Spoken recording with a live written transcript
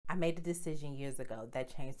I made a decision years ago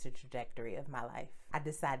that changed the trajectory of my life. I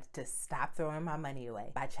decided to stop throwing my money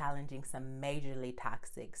away by challenging some majorly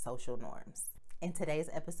toxic social norms. In today's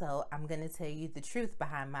episode, I'm going to tell you the truth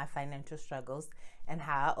behind my financial struggles and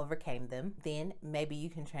how I overcame them. Then maybe you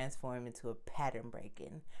can transform into a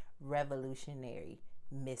pattern-breaking, revolutionary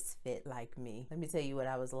misfit like me. Let me tell you what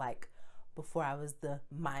I was like before I was the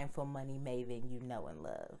mindful money maven you know and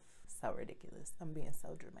love. So ridiculous. I'm being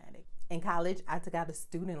so dramatic. In college, I took out a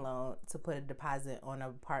student loan to put a deposit on an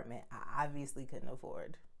apartment I obviously couldn't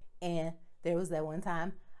afford. And there was that one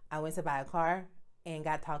time I went to buy a car and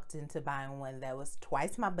got talked into buying one that was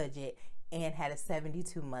twice my budget and had a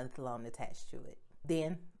 72-month loan attached to it.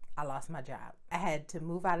 Then I lost my job. I had to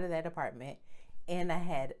move out of that apartment and I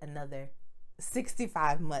had another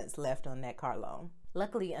 65 months left on that car loan.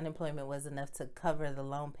 Luckily, unemployment was enough to cover the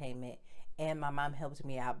loan payment, and my mom helped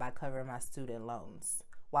me out by covering my student loans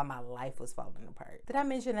while my life was falling apart. Did I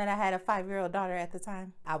mention that I had a 5-year-old daughter at the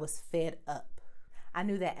time? I was fed up. I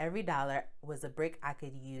knew that every dollar was a brick I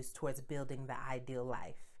could use towards building the ideal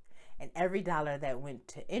life. And every dollar that went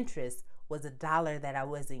to interest was a dollar that I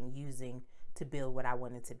wasn't using to build what I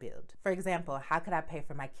wanted to build. For example, how could I pay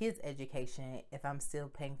for my kids' education if I'm still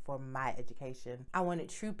paying for my education? I wanted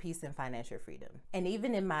true peace and financial freedom. And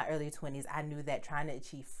even in my early 20s, I knew that trying to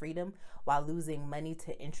achieve freedom while losing money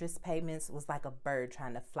to interest payments was like a bird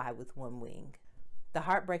trying to fly with one wing. The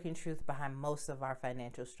heartbreaking truth behind most of our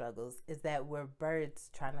financial struggles is that we're birds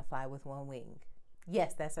trying to fly with one wing.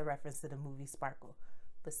 Yes, that's a reference to the movie Sparkle,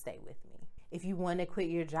 but stay with me. If you want to quit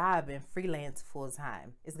your job and freelance full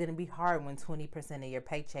time, it's going to be hard when 20% of your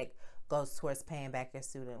paycheck goes towards paying back your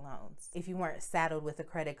student loans. If you weren't saddled with a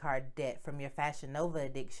credit card debt from your Fashion Nova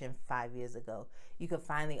addiction 5 years ago, you could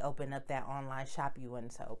finally open up that online shop you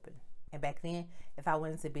wanted to open. And back then, if I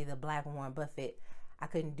wanted to be the Black Warren Buffett, I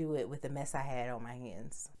couldn't do it with the mess I had on my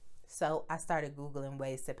hands. So I started Googling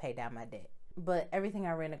ways to pay down my debt. But everything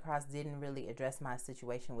I ran across didn't really address my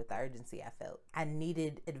situation with the urgency I felt. I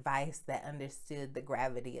needed advice that understood the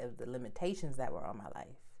gravity of the limitations that were on my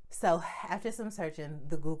life. So after some searching,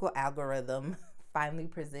 the Google algorithm finally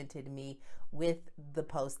presented me with the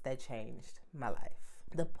post that changed my life.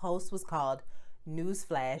 The post was called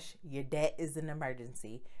Newsflash, Your Debt is an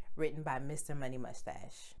Emergency, written by Mr. Money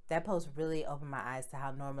Mustache. That post really opened my eyes to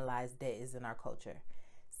how normalized debt is in our culture.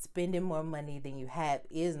 Spending more money than you have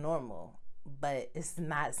is normal, but it's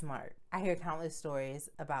not smart. I hear countless stories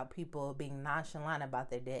about people being nonchalant about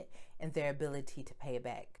their debt and their ability to pay it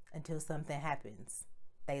back until something happens.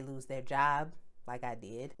 They lose their job, like I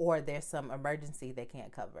did, or there's some emergency they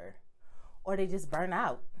can't cover, or they just burn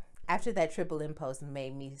out. After that Triple M post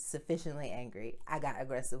made me sufficiently angry, I got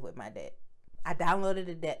aggressive with my debt. I downloaded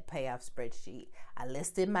a debt payoff spreadsheet. I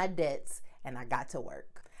listed my debts and I got to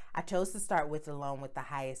work. I chose to start with the loan with the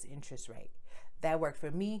highest interest rate. That worked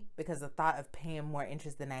for me because the thought of paying more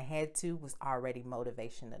interest than I had to was already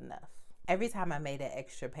motivation enough. Every time I made an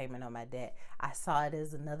extra payment on my debt, I saw it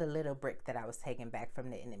as another little brick that I was taking back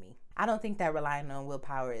from the enemy. I don't think that relying on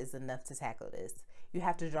willpower is enough to tackle this. You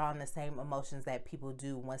have to draw on the same emotions that people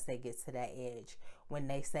do once they get to that edge, when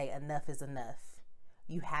they say enough is enough.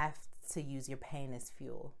 You have to use your pain as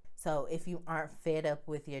fuel. So if you aren't fed up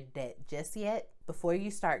with your debt just yet, before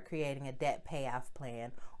you start creating a debt payoff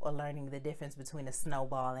plan or learning the difference between a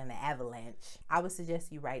snowball and an avalanche, I would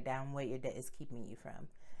suggest you write down what your debt is keeping you from.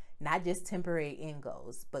 Not just temporary end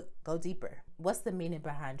goals, but go deeper. What's the meaning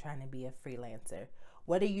behind trying to be a freelancer?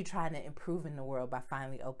 What are you trying to improve in the world by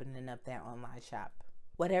finally opening up that online shop?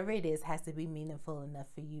 Whatever it is has to be meaningful enough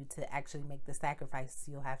for you to actually make the sacrifices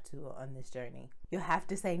you'll have to on this journey. You'll have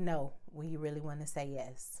to say no when you really want to say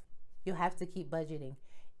yes. You'll have to keep budgeting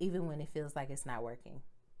even when it feels like it's not working.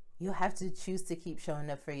 You'll have to choose to keep showing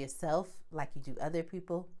up for yourself like you do other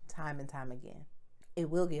people time and time again. It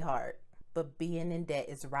will get hard, but being in debt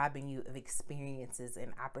is robbing you of experiences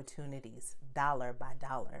and opportunities dollar by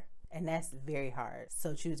dollar. And that's very hard.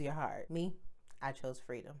 So choose your heart. Me, I chose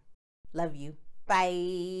freedom. Love you.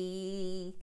 Bye.